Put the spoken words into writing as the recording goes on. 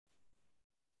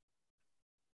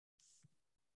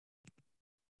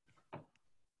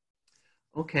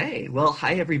Okay, well,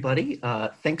 hi everybody.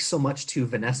 Thanks so much to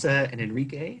Vanessa and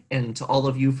Enrique and to all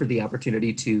of you for the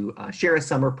opportunity to share a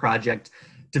summer project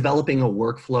developing a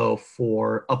workflow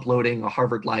for uploading a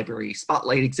Harvard Library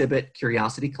Spotlight exhibit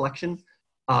curiosity collection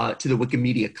to the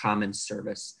Wikimedia Commons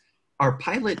service. Our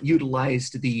pilot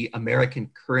utilized the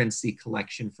American Currency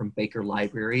collection from Baker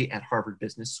Library at Harvard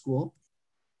Business School.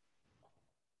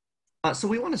 So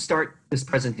we want to start this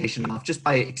presentation off just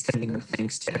by extending our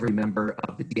thanks to every member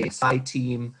of the DSI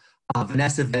team.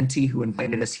 Vanessa Venti, who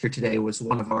invited us here today, was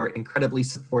one of our incredibly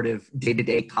supportive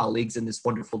day-to-day colleagues in this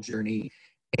wonderful journey.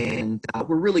 And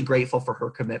we're really grateful for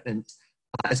her commitment,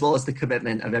 as well as the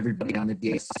commitment of everybody on the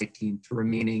DSI team to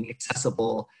remaining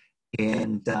accessible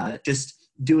and just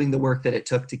doing the work that it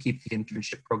took to keep the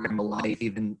internship program alive,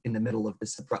 even in the middle of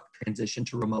this abrupt transition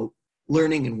to remote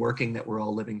learning and working that we're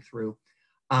all living through.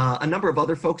 A number of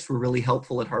other folks were really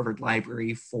helpful at Harvard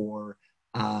Library for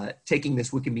taking this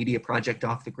Wikimedia project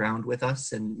off the ground with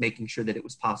us and making sure that it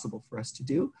was possible for us to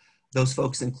do. Those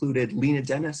folks included Lena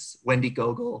Dennis, Wendy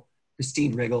Gogol,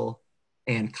 Christine Riggle,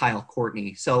 and Kyle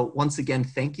Courtney. So once again,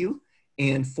 thank you.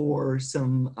 And for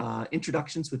some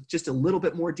introductions with just a little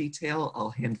bit more detail, I'll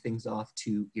hand things off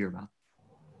to Irma.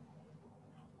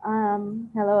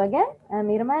 Hello again, I'm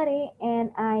Irmari,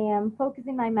 and I am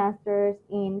focusing my master's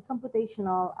in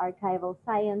computational archival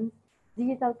science,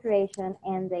 digital creation,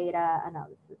 and data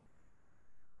analysis.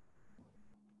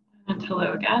 And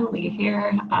hello again, Lee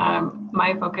here.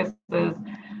 My focus is,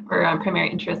 or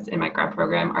primary interest in my grad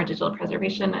program are digital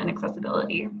preservation and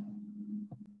accessibility.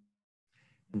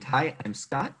 And hi, I'm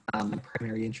Scott. My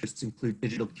primary interests include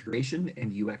digital curation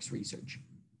and UX research.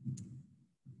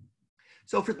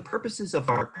 So for the purposes of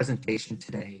our presentation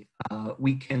today,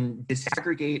 we can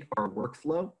disaggregate our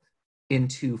workflow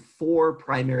into four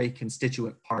primary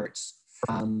constituent parts,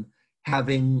 from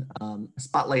having a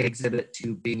Spotlight exhibit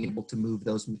to being able to move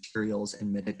those materials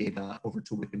and metadata over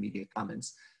to Wikimedia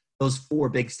Commons. Those four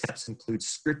big steps include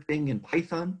scripting in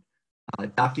Python,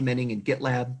 documenting in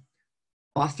GitLab,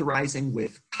 authorizing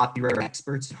with copyright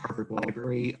experts at Harvard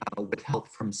Library with help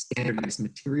from standardized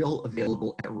material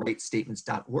available at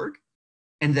writestatements.org,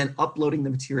 and then uploading the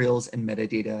materials and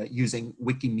metadata using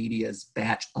Wikimedia's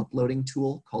batch uploading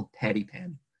tool called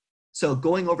PattyPan. So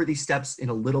going over these steps in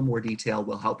a little more detail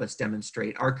will help us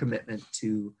demonstrate our commitment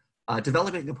to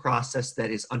developing a process that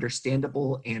is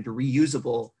understandable and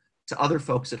reusable to other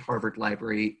folks at Harvard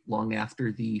Library long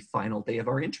after the final day of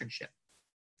our internship.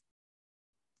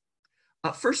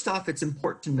 First off, it's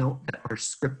important to note that our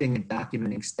scripting and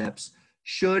documenting steps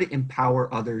should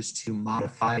empower others to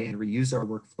modify and reuse our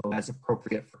workflow as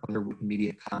appropriate for other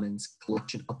Wikimedia Commons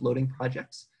collection uploading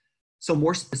projects. So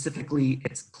more specifically,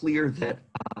 it's clear that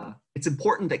it's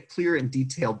important that clear and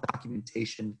detailed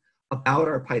documentation about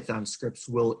our Python scripts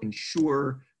will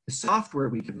ensure the software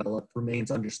we develop remains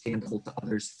understandable to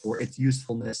others for its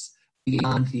usefulness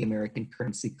beyond the American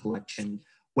Currency collection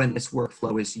when this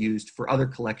workflow is used for other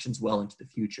collections well into the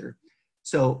future.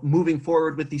 So moving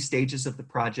forward with these stages of the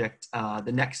project,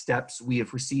 the next steps, we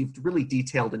have received really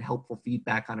detailed and helpful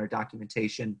feedback on our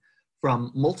documentation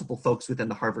from multiple folks within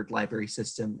the Harvard Library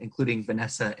system, including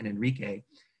Vanessa and Enrique.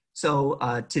 So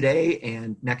today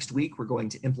and next week, we're going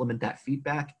to implement that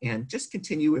feedback and just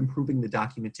continue improving the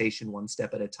documentation one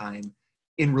step at a time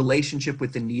in relationship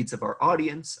with the needs of our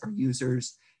audience, our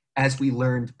users, as we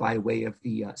learned by way of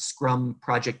the Scrum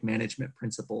project management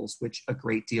principles, which a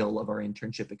great deal of our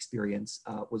internship experience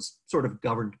was sort of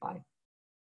governed by.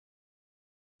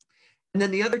 And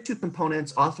then the other two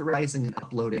components, authorizing and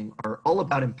uploading, are all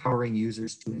about empowering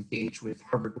users to engage with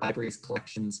Harvard Library's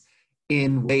collections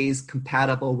in ways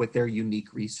compatible with their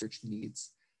unique research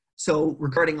needs. So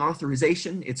regarding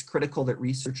authorization, it's critical that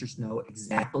researchers know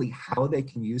exactly how they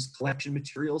can use collection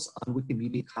materials on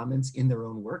Wikimedia Commons in their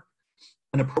own work.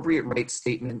 An appropriate rights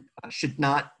statement should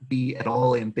not be at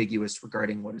all ambiguous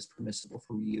regarding what is permissible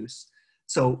for reuse.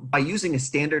 So by using a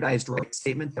standardized rights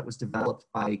statement that was developed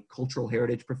by cultural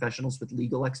heritage professionals with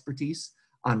legal expertise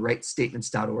on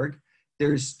writestatements.org,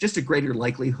 there's just a greater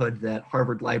likelihood that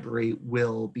Harvard Library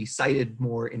will be cited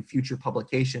more in future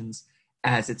publications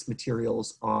as its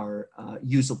materials are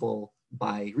usable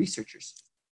by researchers.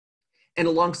 And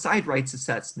alongside rights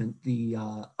assessment, the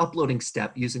uploading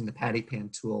step using the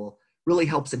PattyPan tool really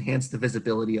helps enhance the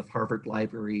visibility of Harvard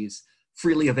Library's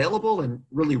freely available and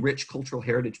really rich cultural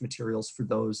heritage materials for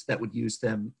those that would use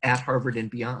them at Harvard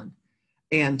and beyond.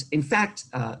 And in fact,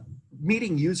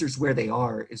 meeting users where they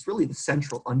are is really the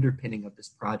central underpinning of this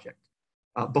project.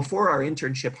 Before our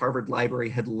internship, Harvard Library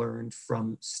had learned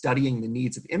from studying the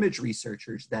needs of image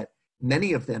researchers that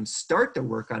many of them start their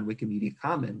work on Wikimedia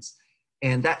Commons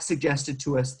And that suggested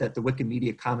to us that the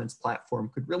Wikimedia Commons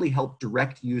platform could really help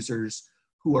direct users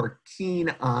who are keen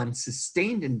on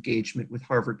sustained engagement with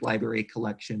Harvard Library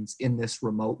collections in this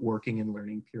remote working and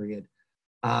learning period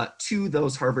to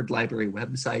those Harvard Library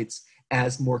websites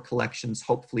as more collections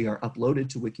hopefully are uploaded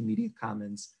to Wikimedia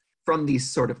Commons from these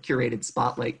sort of curated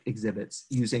spotlight exhibits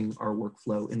using our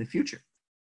workflow in the future.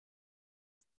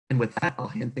 And with that, I'll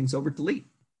hand things over to Lee.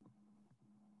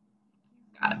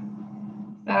 Got it.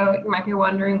 So you might be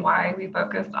wondering why we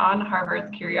focused on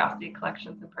Harvard's curiosity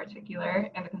collections in particular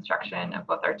and the construction of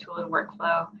both our tool and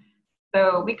workflow.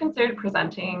 So we considered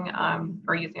presenting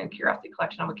or using a curiosity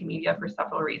collection on Wikimedia for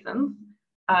several reasons.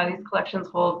 These collections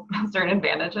hold certain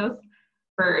advantages.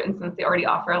 For instance, they already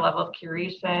offer a level of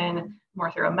curation, more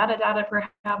thorough metadata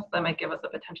perhaps that might give us a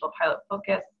potential pilot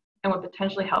focus and would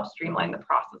potentially help streamline the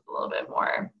process a little bit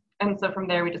more. And so from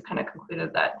there, we just kind of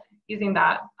concluded that using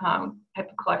that type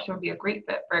of collection would be a great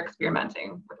fit for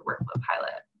experimenting with a workflow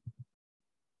pilot.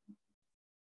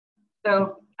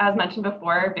 So as mentioned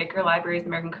before, Baker Library's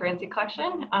American Currency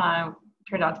Collection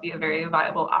turned out to be a very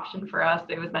viable option for us.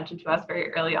 It was mentioned to us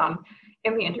very early on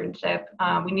in the internship.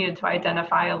 We needed to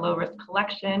identify a low-risk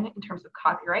collection in terms of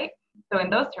copyright. So in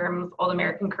those terms, old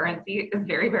American currency is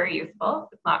very, very useful.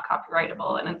 It's not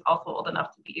copyrightable, and it's also old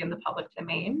enough to be in the public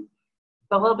domain.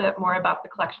 So a little bit more about the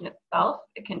collection itself.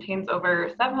 It contains over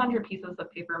 700 pieces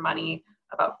of paper money,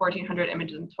 about 1,400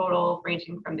 images in total,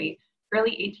 ranging from the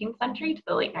early 18th century to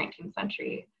the late 19th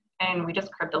century. And we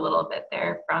just cribbed a little bit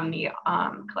there from the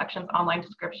collection's online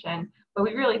description. But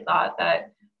we really thought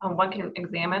that one can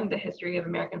examine the history of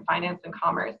American finance and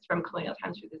commerce from colonial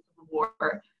times through the Civil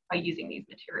War by using these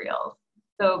materials.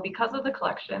 So because of the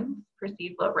collection's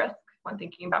perceived low risk when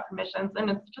thinking about permissions, and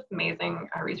it's just amazing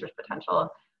research potential,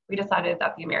 we decided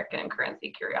that the American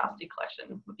Currency Curiosity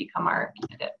Collection would become our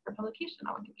candidate for publication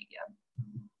on Wikimedia.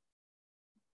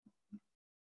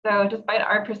 So despite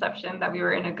our perception that we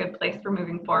were in a good place for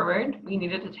moving forward, we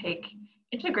needed to take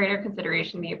into greater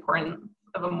consideration the importance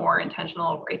of a more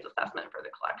intentional rights assessment for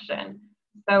the collection.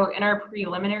 So in our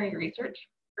preliminary research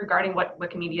regarding what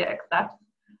Wikimedia accepts,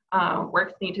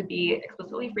 works need to be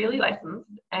explicitly freely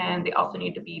licensed, and they also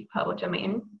need to be public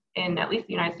domain in at least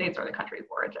the United States or the country of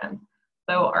origin.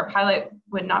 So our pilot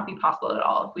would not be possible at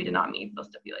all if we did not meet those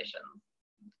stipulations.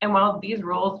 And while these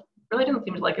rules really didn't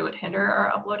seem like it would hinder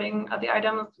our uploading of the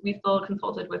items, we still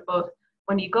consulted with both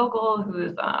Wendy Gogol, who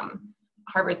is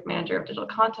Harvard's manager of digital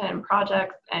content and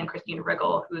projects, and Christine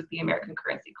Riggle, who is the American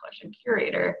Currency Collection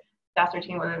curator, to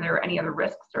ascertain whether there were any other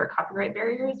risks or copyright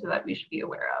barriers that we should be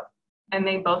aware of. And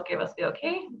they both gave us the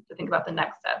okay to think about the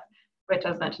next step, which,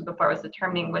 as mentioned before, was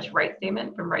determining which rights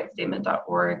statement from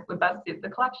rightsstatement.org would best suit the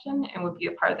collection and would be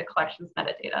a part of the collection's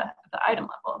metadata at the item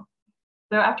level.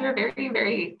 So after a very,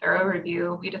 very thorough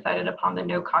review, we decided upon the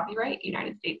no copyright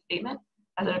United States statement,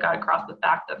 as it got across the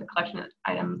fact that the collection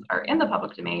items are in the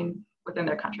public domain within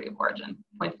their country of origin,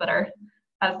 points that are,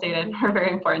 as stated, are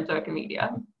very important to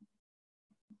Wikimedia.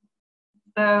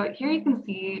 So here you can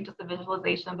see just a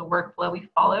visualization of the workflow we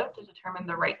followed to determine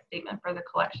the right statement for the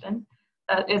collection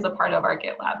that is a part of our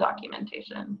GitLab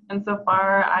documentation. And so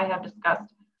far I have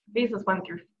discussed phases 1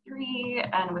 through 3,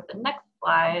 and with the next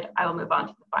slide, I will move on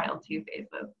to the final 2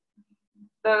 phases.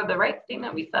 So the right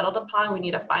statement we settled upon, we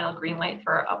need a final green light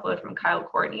for our upload from Kyle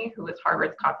Courtney, who is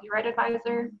Harvard's copyright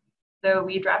advisor. So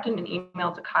we drafted an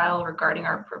email to Kyle regarding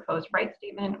our proposed right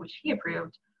statement, which he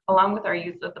approved, along with our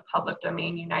use of the public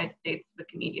domain United States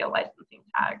Wikimedia licensing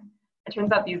tag. It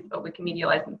turns out these Wikimedia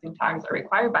licensing tags are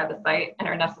required by the site and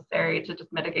are necessary to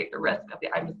just mitigate the risk of the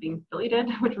items being deleted,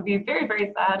 which would be very,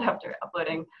 very sad after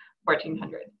uploading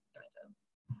 1,400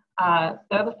 images.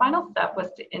 So the final step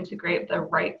was to integrate the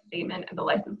right statement and the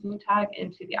licensing tag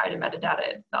into the item metadata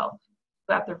itself.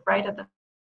 So at the right of the,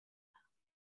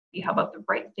 we have both the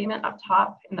right statement up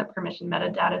top in the permission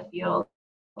metadata field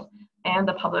and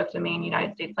the public domain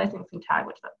United States licensing tag,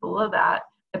 which is below that,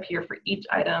 appear for each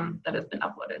item that has been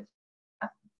uploaded.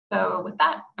 So with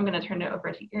that, I'm going to turn it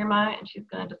over to Irma, and she's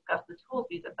going to discuss the tools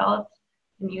we developed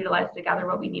and utilized to gather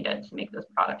what we needed to make this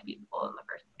product feasible in the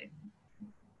first place.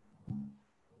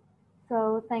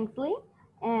 So thanks, Lee.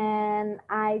 And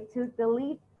I took the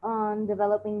lead on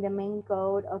developing the main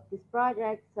code of this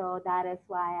project, so that is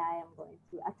why I am going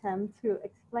to attempt to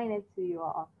explain it to you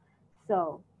all.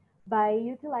 So by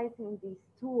utilizing these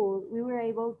tools, we were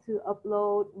able to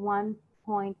upload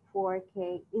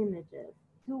 1.4K images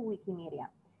to Wikimedia.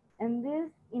 And these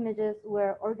images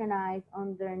were organized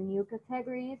under new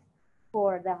categories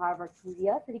for the Harvard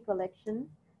Curiosity Collection,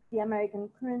 the American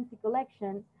Currency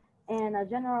Collection, and a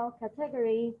general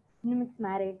category,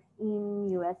 numismatics in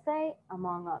USA,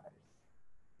 among others.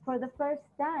 For the first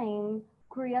time,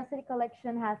 curiosity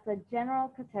collection has a general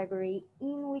category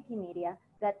in Wikimedia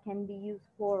that can be used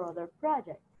for other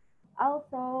projects.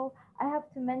 Also, I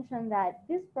have to mention that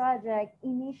this project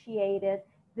initiated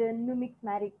the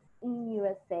numismatics in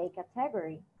USA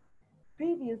category.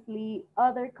 Previously,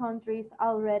 other countries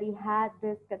already had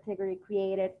this category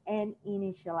created and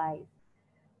initialized.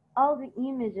 All the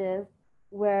images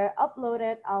were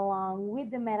uploaded along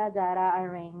with the metadata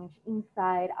arranged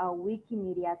inside a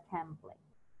Wikimedia template.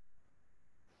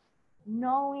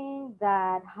 Knowing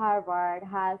that Harvard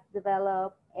has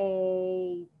developed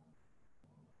a,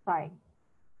 sorry,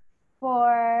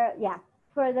 for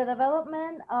the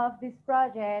development of this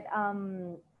project,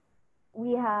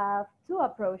 we have two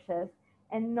approaches,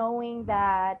 and knowing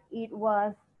that it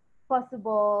was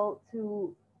possible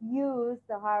to use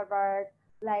the Harvard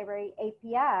Library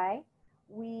API,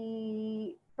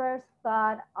 we first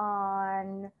thought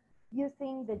on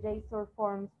using the JSON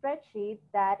form spreadsheet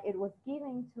that it was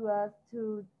giving to us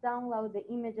to download the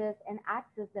images and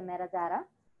access the metadata.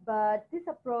 But this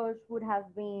approach would have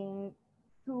been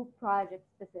too project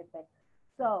specific.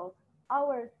 So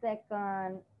our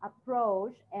second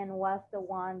approach, and was the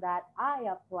one that I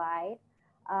applied,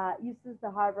 uses the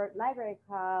Harvard Library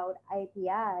Cloud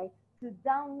API to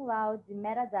download the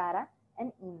metadata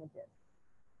and images.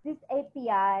 This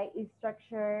API is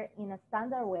structured in a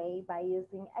standard way by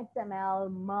using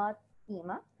XML mod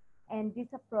schema, and this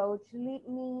approach led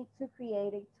me to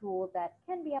create a tool that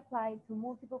can be applied to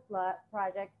multiple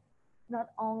projects, not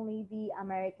only the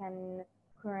American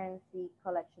currency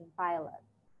collection pilot.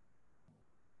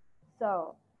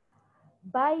 So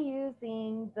by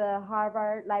using the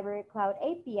Harvard Library Cloud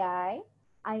API,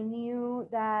 I knew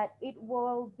that it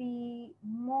will be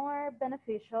more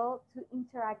beneficial to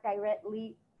interact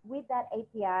directly with that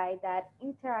API than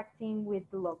interacting with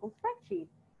the local spreadsheet.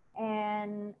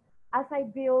 And as I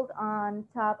built on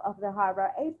top of the Harvard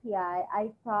API,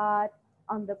 I thought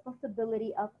on the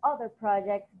possibility of other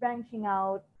projects branching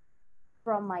out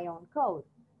from my own code.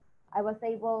 I was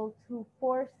able to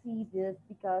foresee this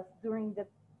because during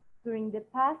the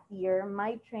past year,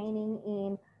 my training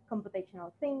in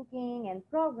computational thinking and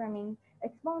programming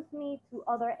exposed me to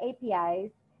other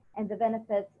APIs and the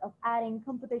benefits of adding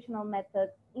computational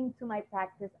methods into my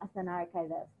practice as an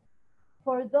archivist.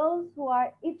 For those who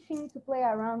are itching to play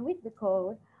around with the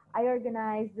code, I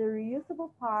organized the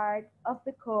reusable part of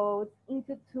the code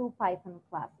into two Python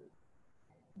classes.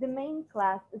 The main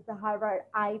class is the Harvard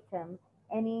item,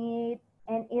 and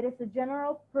it is a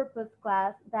general purpose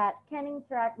class that can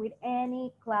interact with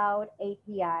any cloud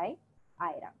API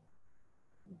item.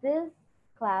 This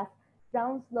class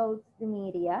downloads the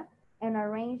media and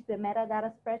arranges the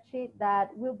metadata spreadsheet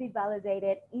that will be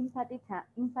validated in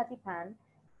Patipan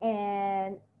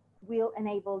and will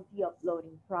enable the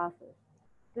uploading process.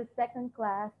 The second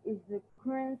class is the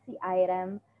currency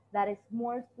item that is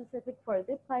more specific for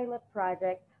the pilot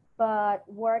project, but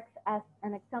works as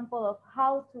an example of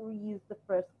how to reuse the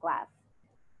first class.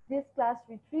 This class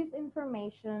retrieves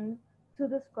information to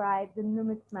describe the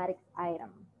numismatics item.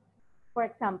 For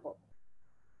example,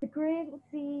 the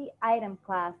currency item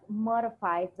class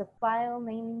modifies the file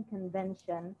naming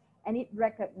convention, and it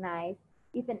recognizes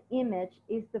if an image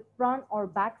is the front or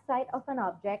back side of an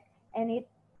object, and it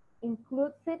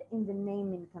includes it in the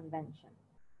naming convention.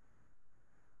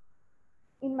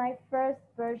 In my first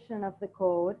version of the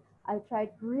code, I tried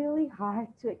really hard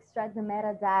to extract the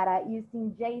metadata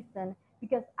using JSON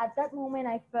because at that moment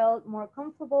I felt more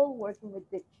comfortable working with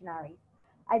dictionaries.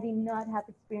 I did not have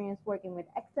experience working with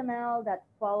XML that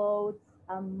followed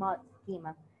a mod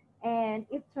schema. And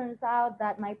it turns out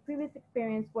that my previous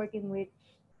experience working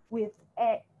with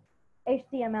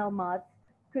HTML mods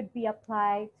could be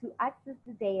applied to access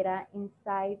the data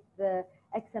inside the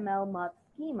XML mod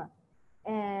schema.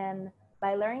 And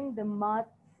by learning the mod's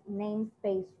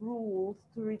namespace rules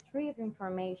to retrieve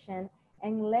information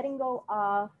and letting go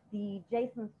of the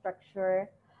JSON structure,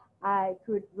 I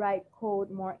could write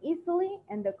code more easily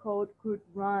and the code could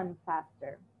run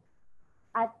faster.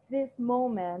 At this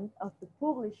moment of the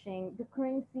publishing, the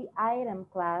currency item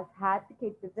class had the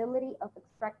capability of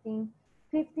extracting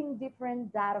 15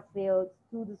 different data fields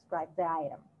to describe the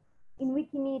item. In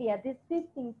Wikimedia, these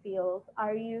 15 fields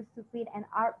are used to feed an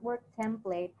artwork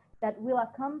template that will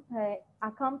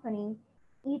accompany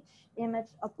each image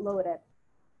uploaded.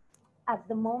 At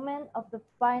the moment of the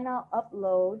final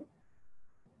upload,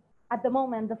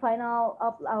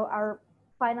 our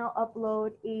final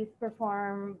upload is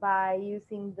performed by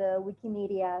using the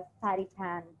Wikimedia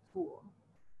Patipan tool.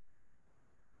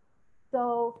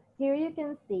 So here you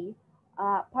can see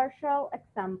a partial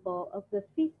example of the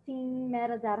 15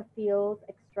 metadata fields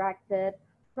extracted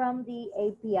from the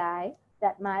API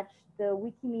that match the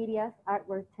Wikimedia's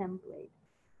artwork template.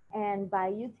 And by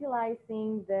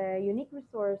utilizing the unique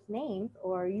resource names,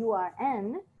 or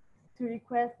URN, to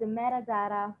request the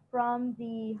metadata from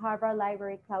the Harvard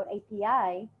Library Cloud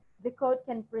API, the code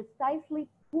can precisely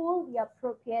pull the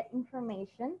appropriate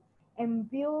information and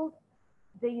build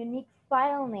the unique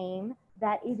file name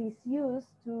that it is used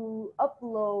to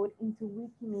upload into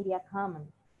Wikimedia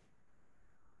Commons.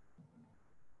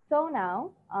 So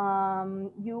now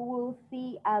you will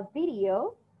see a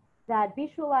video that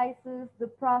visualizes the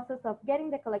process of getting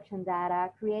the collection data,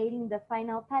 creating the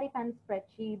final Pattypan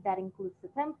spreadsheet that includes the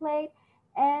template,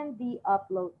 and the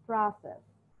upload process.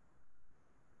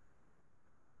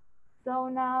 So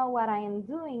now what I am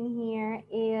doing here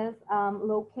is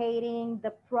locating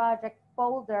the project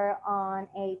folder on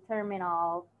a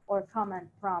terminal or command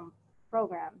prompt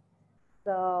program.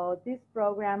 So this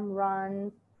program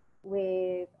runs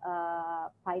with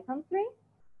Python 3.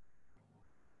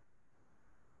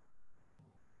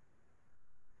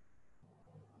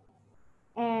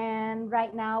 And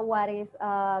right now, what is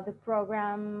the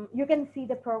program? You can see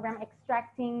the program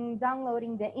extracting,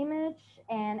 downloading the image,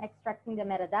 and extracting the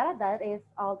metadata. That is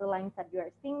all the lines that you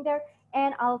are seeing there.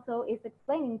 And also it's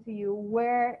explaining to you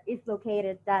where is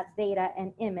located that data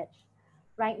and image.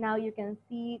 Right now, you can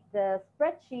see the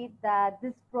spreadsheet that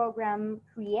this program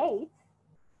creates.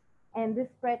 And this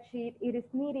spreadsheet, it is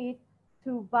needed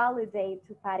to validate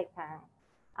to Pattypan.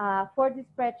 For this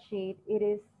spreadsheet, it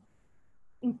is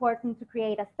important to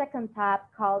create a second tab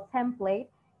called template,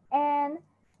 and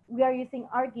we are using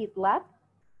our GitLab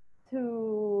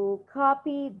to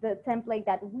copy the template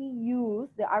that we use,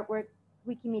 the artwork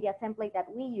Wikimedia template that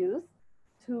we use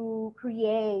to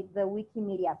create the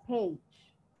Wikimedia page,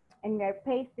 and we're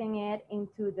pasting it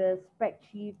into the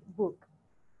spreadsheet book.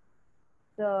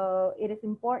 So it is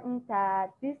important that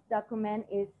this document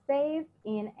is saved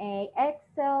in a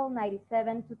Excel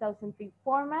 97 2003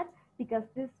 format, because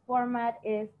this format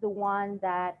is the one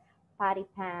that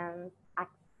Pattypan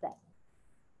accepts.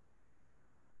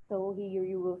 So here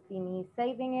you will see me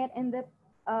saving it in the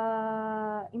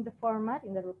format,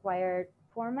 in the required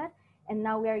format. And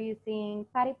now we are using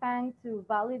Pattypan to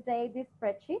validate this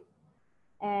spreadsheet.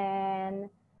 And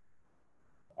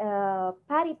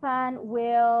Pattypan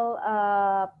will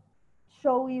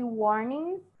show you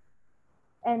warnings,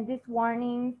 and these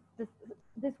warnings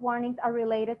are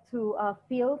related to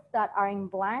fields that are in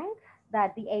blank,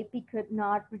 that the AP could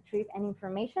not retrieve any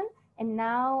information. And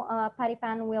now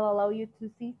Pattypan will allow you to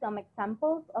see some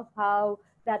examples of how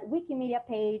that Wikimedia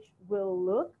page will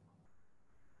look.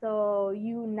 So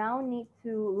you now need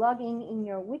to log in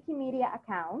your Wikimedia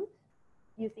account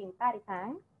using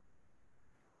Pattypan.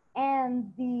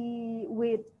 And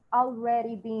with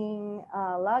already being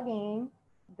logging,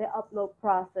 the upload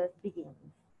process begins.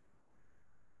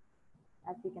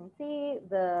 As you can see,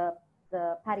 the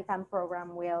Pattypan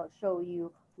program will show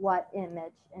you what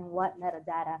image and what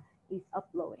metadata is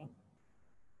uploading.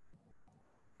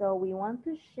 So we want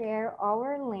to share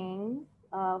our links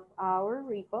of our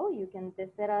repo. You can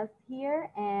visit us here.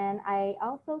 And I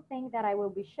also think that I will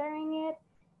be sharing it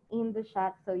in the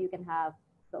chat so you can have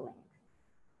the links.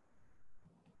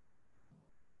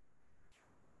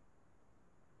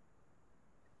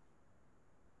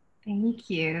 Thank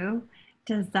you.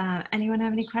 Does anyone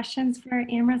have any questions for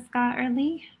Amra, Scott, or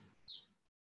Lee?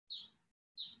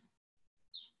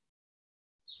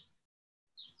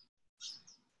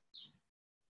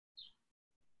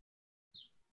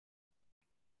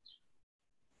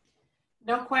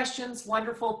 No questions.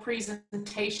 Wonderful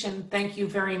presentation. Thank you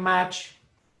very much.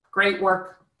 Great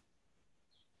work.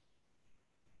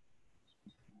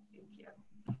 Thank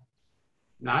you.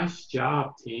 Nice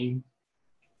job, team.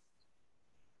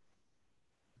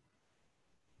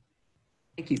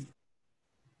 Thank you.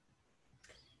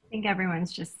 I think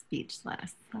everyone's just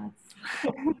speechless. That's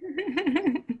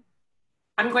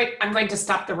I'm going to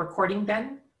stop the recording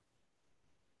then.